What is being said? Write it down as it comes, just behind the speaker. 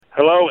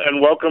Hello and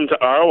welcome to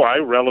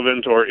ROI,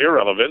 Relevant or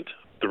Irrelevant,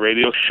 the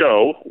radio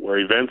show where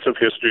events of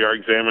history are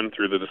examined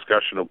through the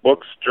discussion of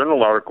books,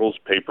 journal articles,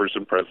 papers,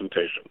 and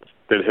presentations.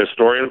 Then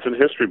historians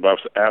and history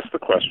buffs ask the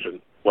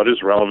question, what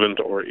is relevant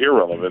or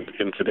irrelevant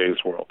in today's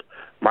world?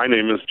 My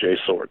name is Jay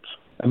Swords.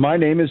 And my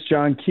name is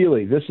John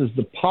Keeley. This is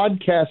the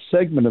podcast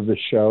segment of the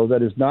show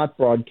that is not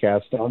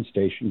broadcast on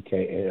station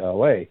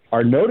KALA.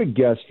 Our noted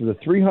guest for the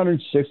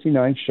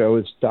 369th show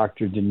is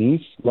Dr.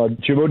 Denise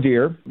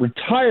Jibodier,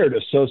 retired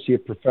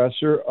Associate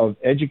Professor of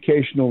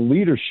Educational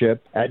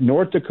Leadership at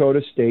North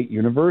Dakota State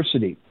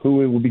University, who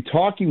will be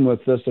talking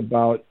with us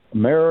about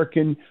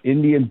American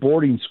Indian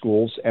boarding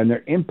schools and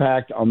their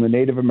impact on the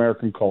Native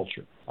American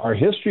culture. Our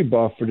history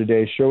buff for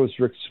today's show is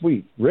Rick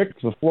Sweet. Rick,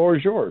 the floor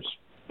is yours.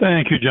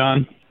 Thank you,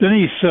 John.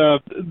 Denise,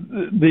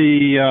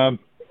 the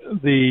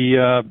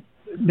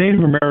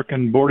Native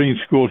American Boarding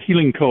School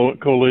Healing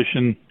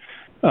Coalition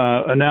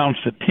announced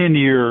a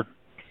 10-year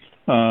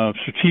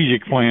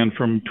strategic plan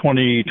from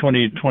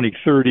 2020 to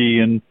 2030,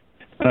 and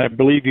I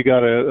believe you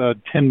got a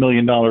 $10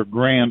 million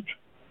grant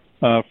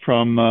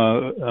from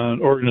an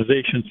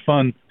organization's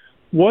fund.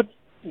 What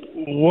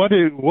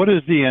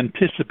is the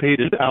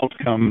anticipated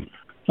outcome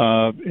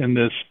in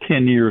this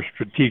 10-year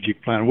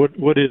strategic plan?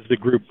 What is the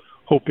group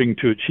hoping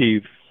to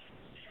achieve?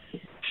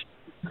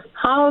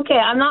 Okay,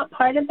 I'm not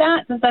part of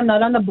that since I'm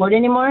not on the board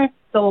anymore,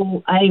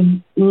 so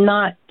I'm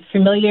not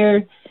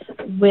familiar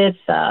with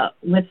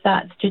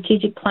that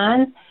strategic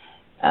plan.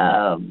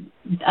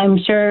 I'm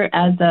sure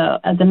as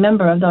a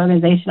member of the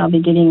organization, I'll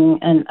be getting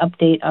an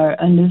update or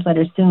a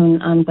newsletter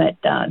soon on what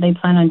they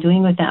plan on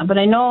doing with that. But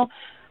I know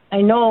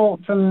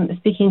from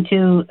speaking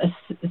to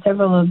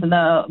several of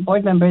the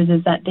board members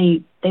is that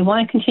they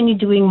want to continue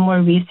doing more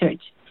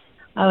research.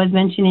 I was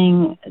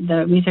mentioning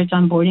the research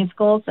on boarding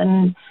schools,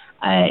 and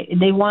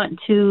they want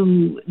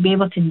to be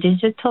able to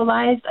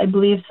digitalize, I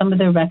believe, some of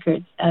their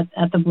records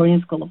at the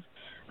boarding schools.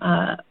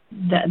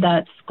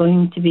 That's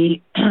going to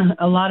be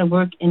a lot of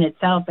work in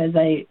itself. As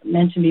I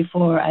mentioned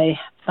before, I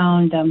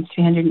found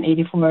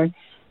 384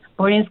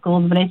 boarding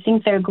schools, but I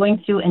think they're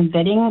going through and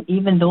vetting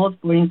even those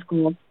boarding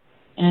schools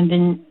and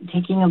then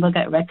taking a look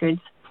at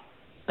records.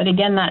 But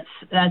again,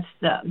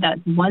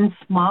 that's one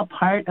small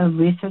part of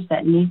research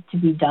that needs to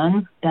be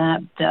done that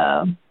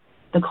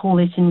the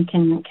coalition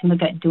can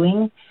look at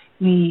doing.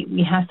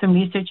 We have some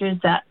researchers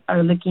that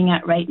are looking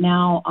at right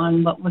now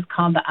on what was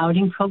called the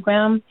outing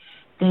program.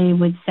 They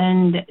would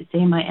send,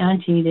 say, my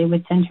auntie, they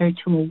would send her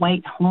to a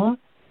white home,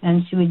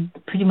 and she would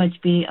pretty much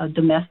be a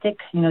domestic,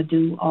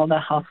 do all the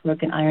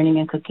housework and ironing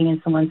and cooking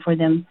and so on for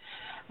them.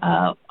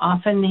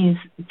 Often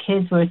these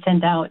kids were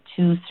sent out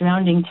to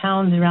surrounding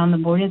towns around the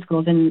boarding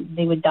schools, and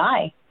they would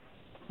die.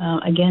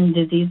 Again,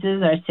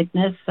 diseases or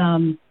sickness,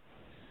 and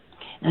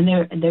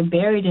they're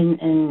buried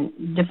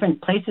in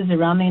different places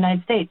around the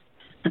United States.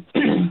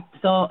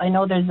 So I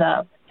know there's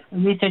a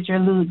researcher,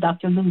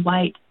 Dr. Lou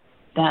White,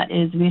 that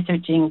is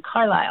researching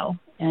Carlisle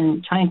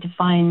and trying to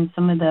find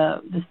some of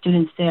the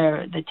students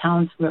there, the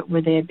towns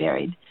where they're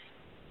buried.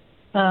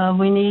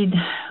 We need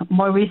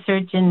more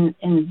research in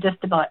just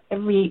about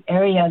every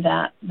area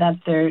that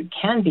there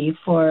can be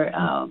for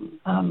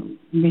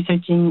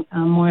researching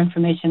more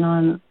information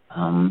on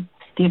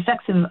the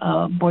effects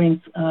of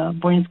boarding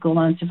school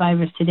on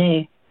survivors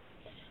today.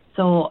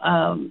 So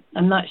I'm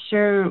not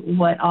sure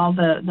what all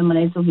the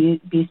monies will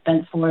be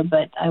spent for,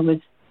 but I was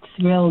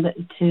thrilled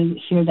to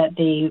hear that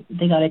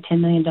they got a $10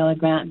 million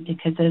grant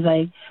because, as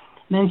I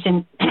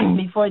mentioned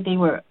before, we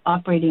were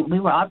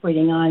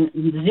operating on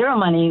zero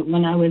money.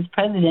 When I was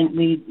president,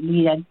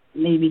 we had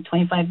maybe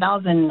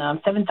 25,000,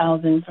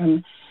 7,000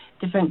 from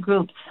different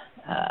groups.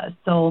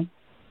 So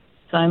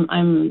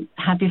I'm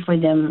happy for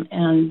them,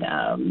 and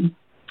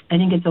I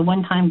think it's a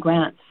one-time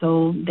grant,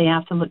 so they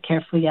have to look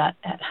carefully at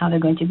how they're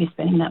going to be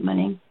spending that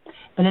money.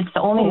 But it's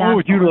the only.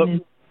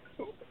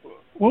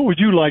 What would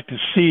you like to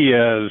see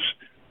as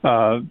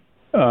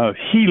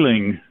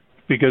healing?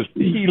 Because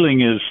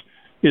healing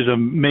is a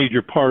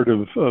major part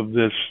of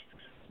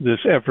this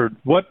effort.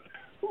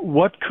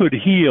 What could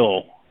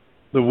heal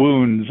the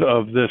wounds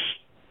of this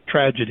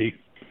tragedy?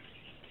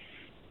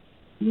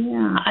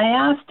 Yeah, I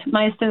asked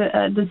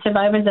the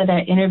survivors that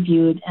I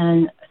interviewed,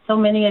 and so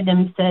many of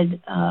them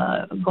said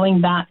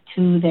going back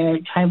to their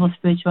tribal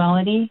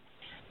spirituality,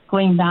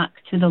 going back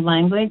to the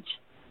language.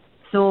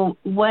 So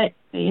what,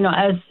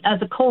 as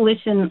a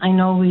coalition, I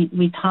know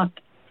we talk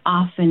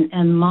often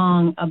and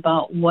long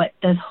about what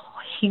does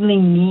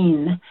healing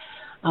mean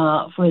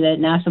for the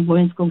National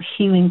Boarding School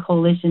Healing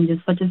Coalition.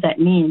 Just what does that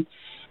mean?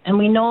 And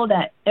we know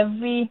that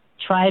every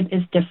tribe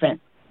is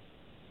different.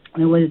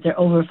 There are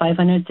over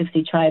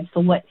 560 tribes. So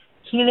what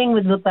healing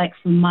would look like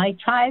for my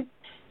tribe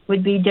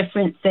would be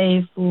different,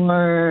 say,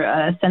 for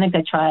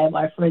Seneca tribe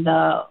or for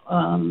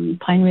the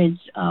Pine Ridge,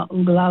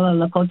 Oglala,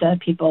 Lakota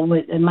people.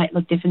 It might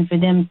look different for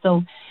them.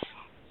 So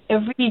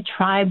every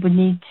tribe would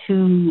need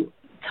to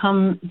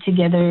come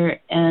together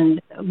and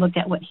look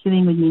at what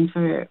healing would mean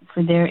for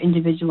their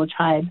individual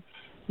tribe.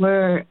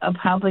 We're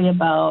probably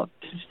about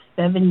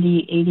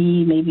 70,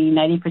 80, maybe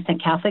 90%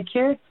 Catholic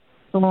here.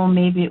 So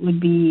maybe it would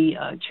be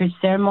church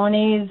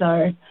ceremonies,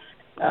 or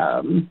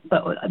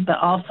but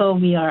also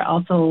we are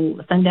also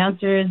sun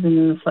dancers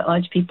and sweat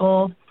lodge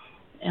people,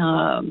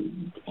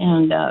 and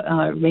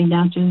rain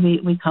dancers.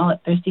 We call it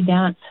thirsty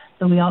dance.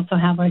 So we also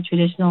have our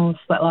traditional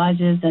sweat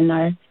lodges and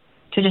our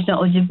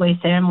traditional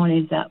Ojibwe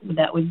ceremonies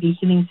that would be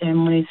healing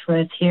ceremonies for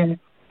us here.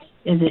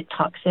 Is it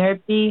talk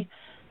therapy?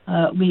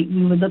 We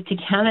would look to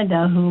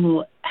Canada,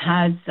 who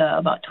has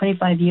about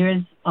 25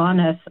 years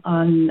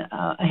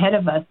ahead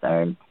of us,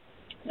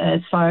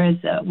 as far as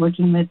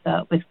working with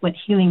what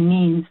healing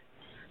means.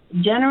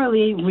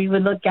 Generally, we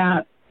would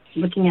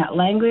looking at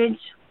language,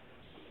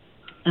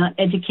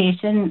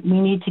 education. We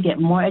need to get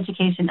more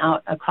education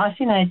out across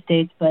the United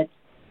States, but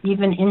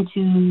even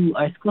into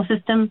our school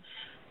system.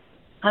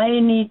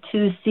 I need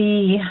to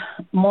see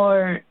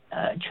more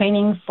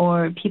training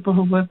for people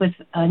who work with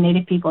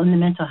Native people in the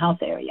mental health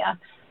area,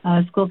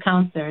 school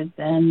counselors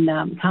and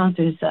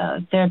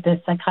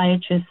therapists,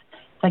 psychiatrists,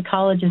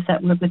 psychologists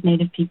that work with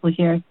Native people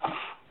here.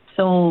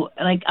 So,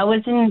 like, I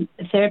was in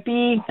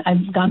therapy.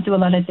 I've gone through a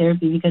lot of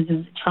therapy because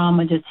of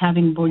trauma, just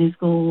having boarding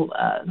school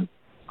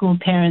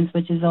parents,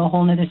 which is a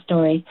whole other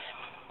story.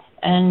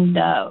 And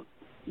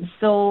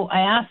so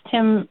I asked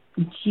him,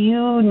 do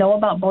you know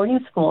about boarding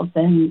schools?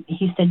 And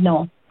he said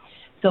no.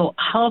 So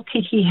how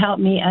could he help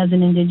me as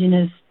an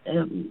Indigenous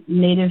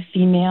Native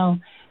female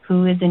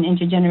who is in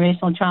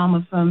intergenerational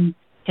trauma, from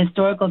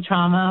historical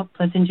trauma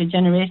plus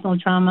intergenerational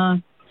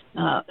trauma,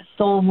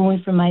 soul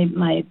wounds from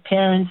my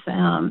parents?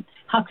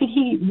 How could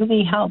he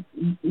really help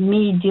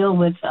me deal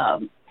with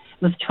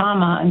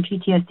trauma and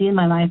PTSD in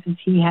my life if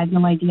he had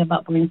no idea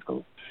about boarding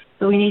schools?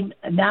 So we need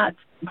that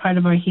part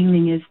of our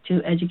healing, is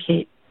to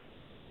educate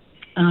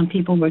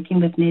people working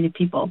with Native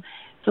people.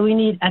 So we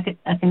need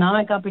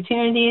economic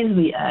opportunities.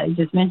 We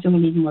just mentioned we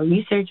need more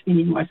research. We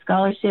need more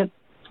scholarship.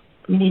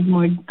 We need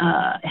more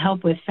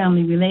help with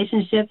family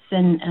relationships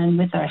and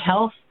with our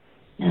health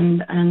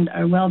and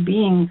our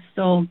well-being.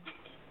 So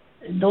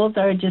those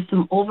are just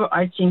some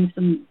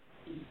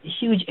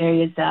huge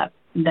areas that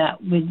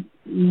we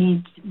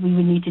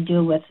would need to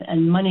deal with,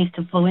 and monies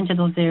to flow into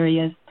those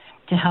areas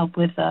to help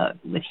with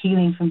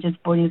healing from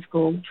just boarding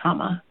school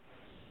trauma.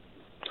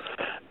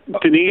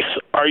 Denise,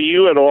 are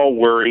you at all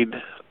worried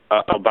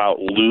about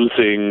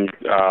losing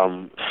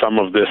some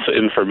of this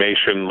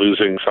information,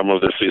 losing some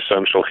of this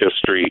essential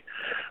history?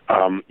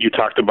 You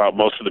talked about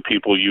most of the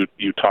people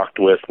you talked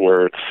with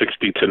were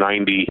 60 to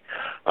 90,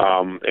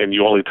 and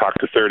you only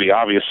talked to 30.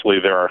 Obviously,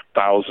 there are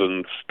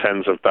thousands,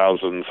 tens of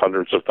thousands,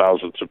 hundreds of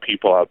thousands of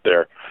people out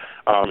there.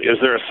 Is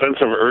there a sense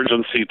of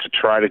urgency to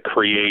try to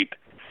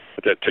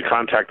to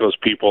contact those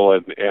people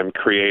and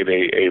create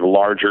a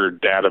larger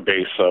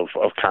database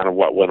of kind of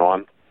what went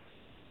on?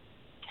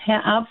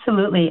 Yeah,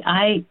 absolutely.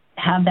 I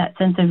have that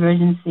sense of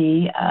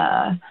urgency.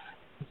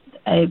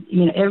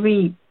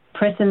 Every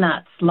person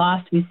that's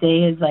lost, we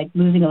say, is like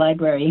losing a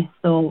library.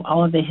 So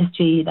all of the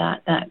history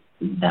that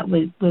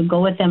will go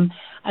with them.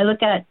 I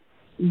look at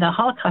the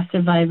Holocaust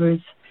survivors.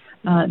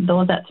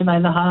 Those that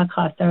survived the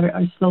Holocaust are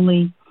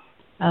slowly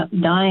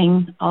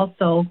dying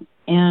also,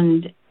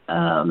 and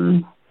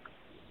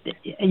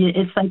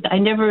it's like I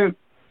never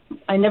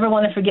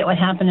want to forget what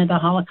happened at the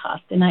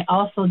Holocaust, and I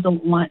also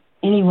don't want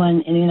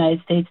anyone in the United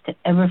States to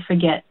ever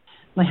forget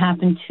what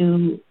happened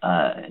to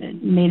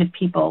Native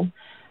people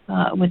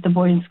with the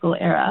boarding school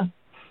era.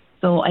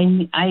 So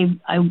I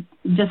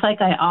just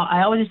like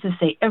I always used to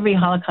say, every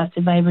Holocaust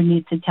survivor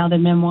needs to tell their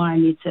memoir,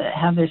 needs to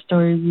have their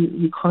story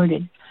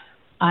recorded.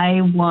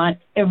 I want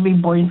every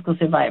boarding school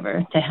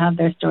survivor to have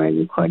their story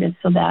recorded,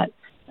 so that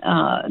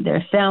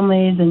their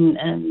families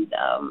and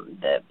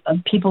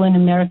the people in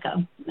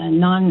America,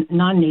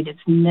 non-natives,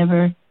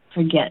 never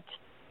forget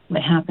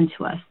what happened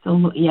to us.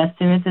 So yes,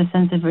 there is a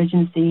sense of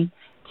urgency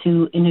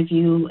to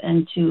interview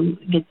and to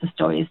get the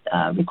stories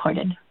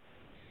recorded.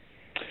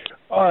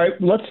 All right,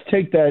 let's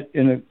take that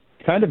in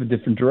a kind of a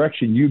different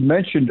direction. You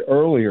mentioned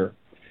earlier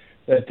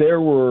that there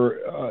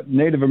were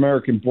Native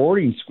American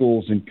boarding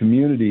schools and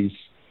communities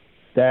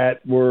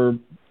that were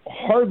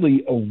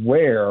hardly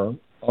aware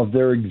of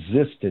their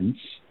existence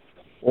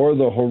or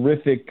the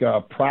horrific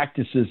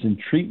practices and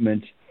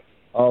treatment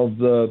of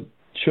the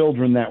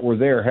children that were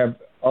there. Have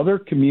other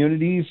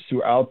communities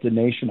throughout the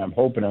nation, I'm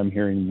hoping I'm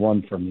hearing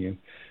one from you,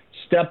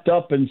 stepped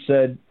up and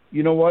said,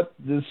 you know what,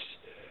 this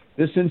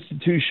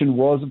institution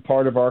was a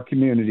part of our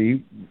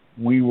community.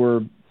 We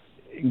were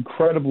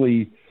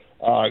incredibly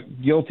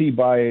guilty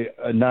by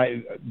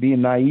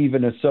being naive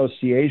in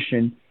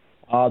association.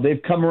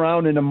 They've come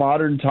around in a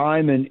modern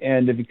time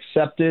and have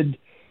accepted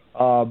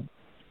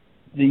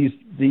these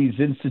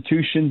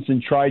institutions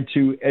and tried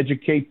to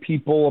educate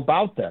people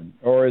about them?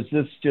 Or is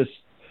this just,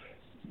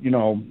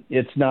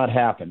 it's not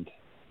happened?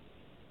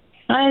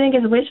 I think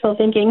it's wishful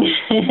thinking.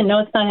 No,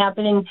 it's not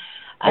happening.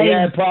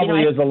 It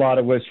probably is a lot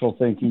of wishful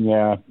thinking,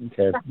 yeah.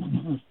 Okay.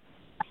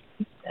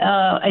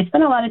 I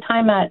spent a lot of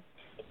time at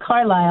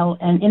Carlisle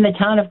and in the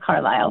town of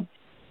Carlisle.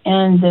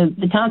 And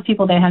the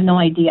townspeople there have no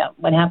idea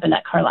what happened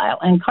at Carlisle.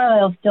 And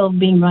Carlisle is still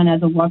being run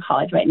as a war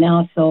college right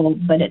now,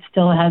 but it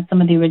still has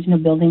some of the original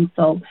buildings.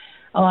 So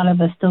a lot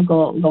of us still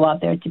go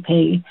out there to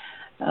pay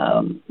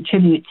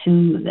tribute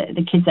to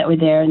the kids that were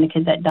there and the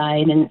kids that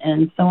died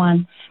and so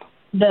on.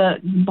 The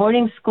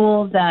boarding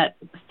schools that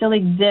still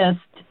exist,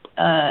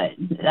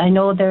 I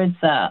know there's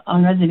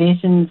on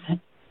reservations,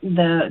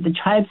 the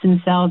tribes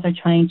themselves are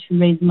trying to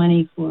raise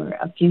money for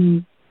a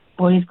few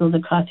boarding schools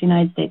across the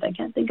United States. I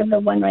can't think of the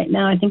one right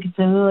now. I think it's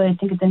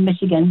in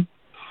Michigan.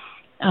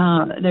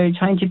 They're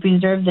trying to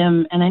preserve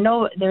them, and I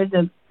know there's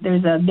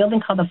a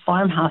building called the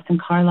Farmhouse in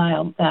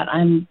Carlisle that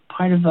I'm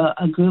part of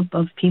a group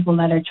of people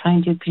that are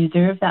trying to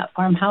preserve that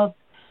farmhouse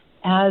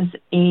as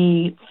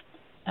a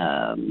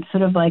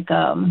sort of like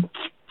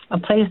a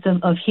place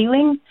of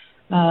healing,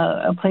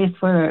 a place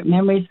where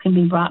memories can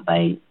be brought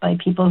by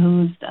people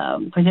who's,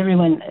 because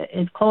everyone,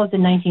 it closed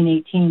in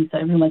 1918, so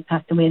everyone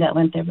passed away that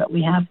went there, but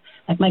we have,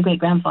 like my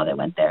great-grandfather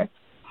went there.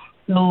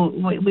 So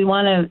we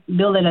want to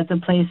build it as a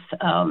place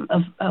of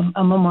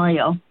a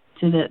memorial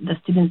to the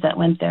students that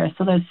went there.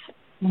 So there's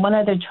one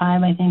other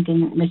tribe, I think,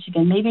 in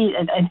Michigan. Maybe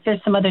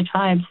there's some other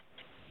tribes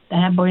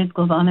that have boarding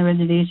schools on the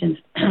reservations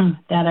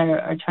that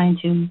are trying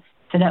to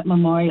set up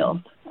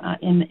memorials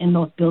in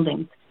those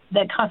buildings.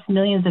 That costs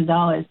millions of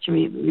dollars to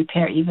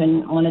repair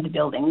even one of the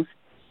buildings.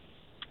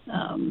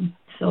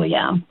 So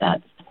yeah,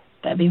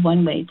 that'd be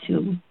one way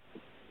to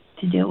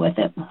deal with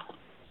it.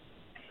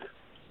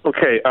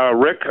 Okay,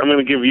 Rick, I'm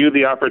going to give you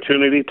the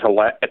opportunity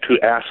to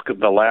ask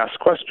the last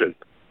question.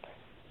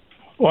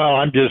 Well,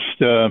 I'm just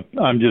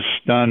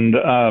stunned.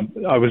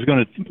 I was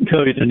going to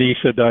tell you, Denise,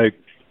 that I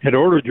had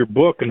ordered your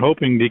book and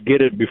hoping to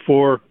get it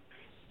before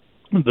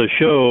the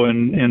show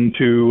and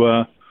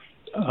to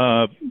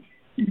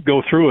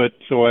go through it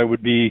so I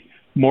would be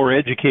more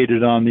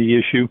educated on the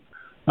issue.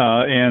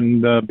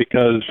 And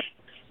because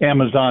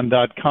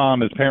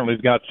Amazon.com has apparently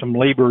got some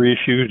labor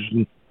issues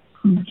and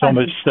so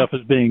much stuff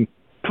is being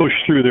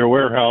pushed through their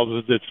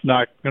warehouses, it's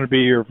not going to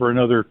be here for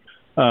another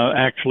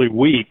actually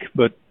week.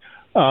 But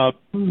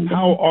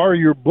how are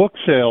your book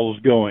sales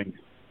going?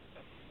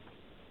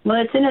 Well,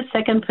 it's in a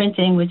second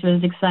printing, which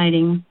was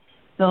exciting.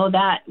 So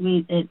that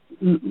it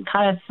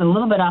caught us a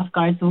little bit off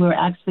guard. So we were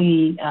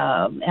actually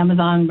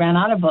Amazon ran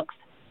out of books,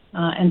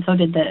 and so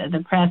did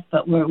the press.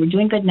 But we're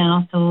doing good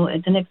now. So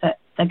it's in a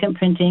second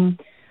printing.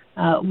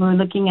 We're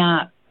looking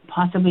at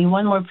possibly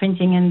one more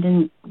printing and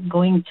then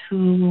going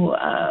to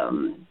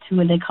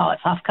what they call it,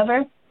 soft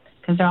cover,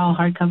 because they're all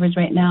hard covers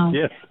right now.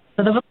 Yes.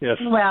 So the book is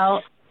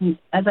well.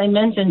 As I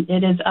mentioned,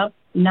 it is up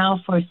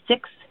now for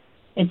 6.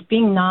 It's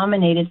being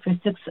nominated for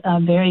 6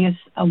 various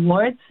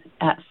awards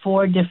at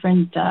 4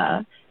 different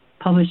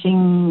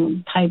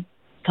publishing type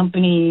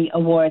company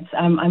awards.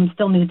 I'm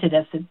still new to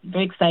this. It's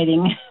very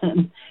exciting.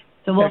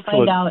 So we'll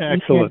find out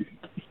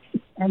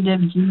end of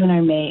June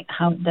or May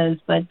how it does.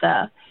 But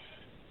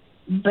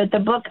the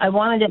book, I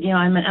wanted it,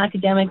 I'm an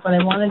academic, but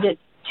I wanted it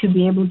to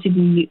be able to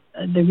be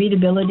the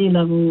readability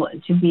level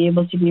to be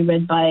able to be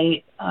read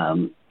by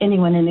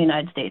anyone in the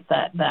United States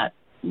that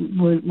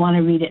would want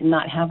to read it and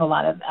not have a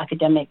lot of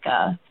academic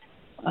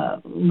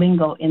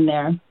lingo in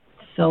there.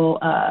 So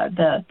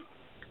the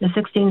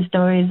 16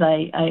 stories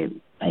I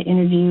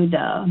interviewed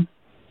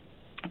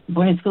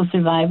boarding school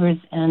survivors,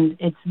 and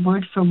it's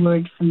word for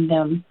word from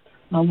them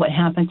what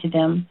happened to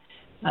them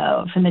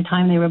from the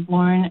time they were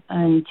born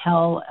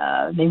until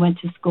they went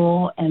to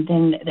school, and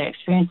then their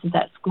experiences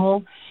at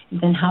school, and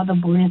then how the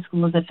boarding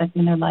school is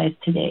affecting their lives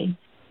today.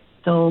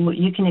 So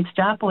you can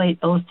extrapolate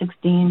those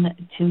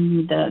 16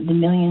 to the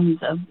millions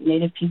of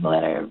Native people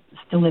that are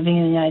still living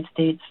in the United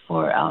States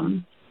for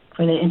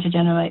the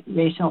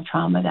intergenerational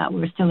trauma that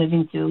we're still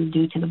living through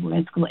due to the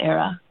boarding school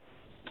era.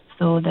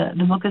 So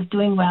the book is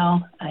doing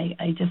well. I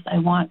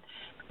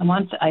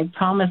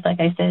promised, like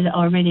I said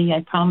already,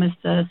 I promised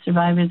the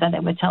survivors that I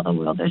would tell the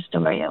world their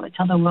story. I would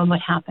tell the world what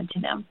happened to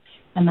them.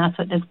 And that's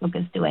what this book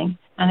is doing.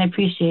 And I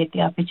appreciate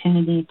the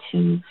opportunity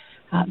to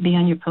be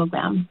on your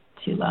program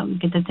to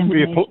get this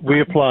information.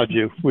 We applaud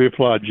you. We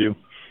applaud you.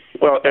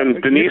 Well,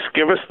 and Denise,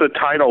 give us the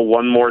title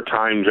one more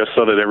time just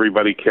so that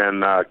everybody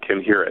can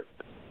hear it.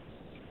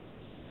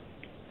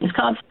 It's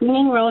called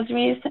Singing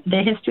Rosaries,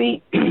 The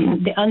History,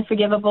 the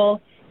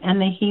Unforgivable, and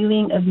the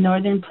Healing of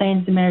Northern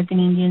Plains American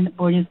Indian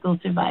Boarding School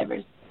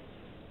Survivors.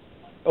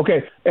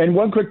 Okay, and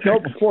one quick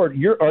note before,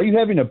 are you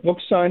having a book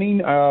signing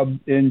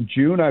in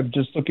June? I'm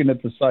just looking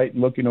at the site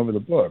and looking over the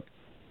book.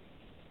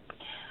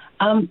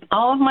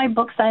 All of my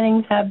book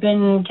signings have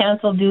been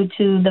canceled due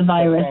to the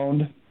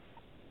virus.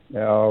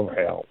 Oh,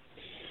 hell.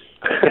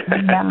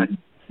 I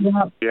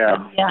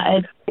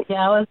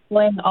was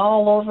going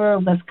all over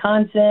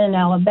Wisconsin,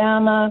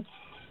 Alabama,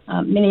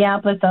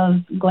 Minneapolis. I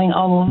was going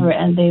all over,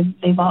 and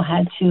they've all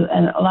had to,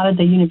 and a lot of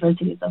the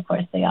universities, of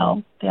course, they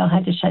all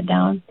had to shut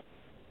down.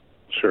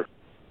 Sure.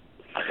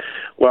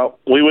 Well,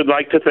 we would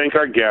like to thank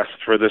our guest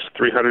for this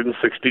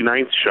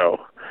 369th show,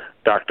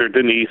 Dr.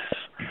 Denise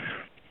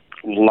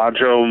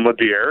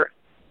Lajoie-Modier,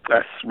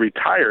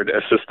 retired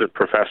assistant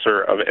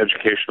professor of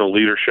educational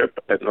leadership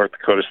at North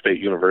Dakota State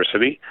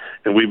University,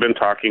 and we've been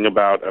talking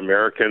about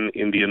American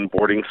Indian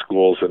boarding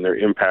schools and their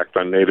impact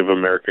on Native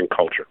American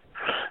culture.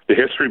 The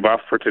history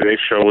buff for today's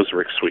show was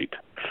Rick Sweet.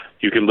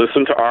 You can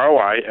listen to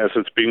ROI as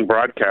it's being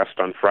broadcast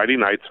on Friday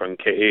nights on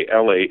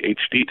KALA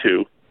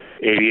HD2,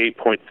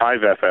 88.5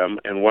 FM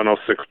and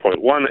 106.1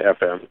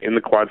 FM in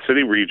the Quad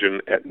City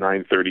region at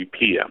 9:30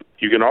 p.m.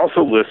 You can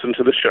also listen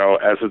to the show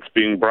as it's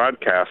being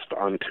broadcast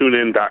on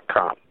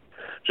TuneIn.com.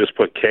 Just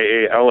put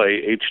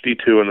KALA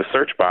HD2 in the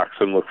search box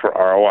and look for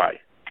ROI.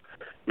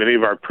 Many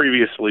of our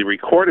previously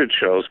recorded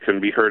shows can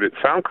be heard at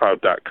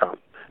SoundCloud.com.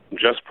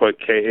 Just put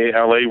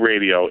KALA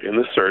Radio in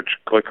the search,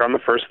 click on the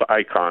first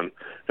icon,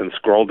 and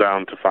scroll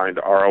down to find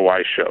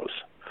ROI shows.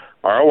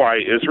 ROI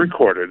is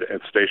recorded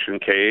at station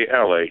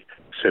KALA,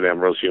 St.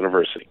 Ambrose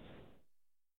University.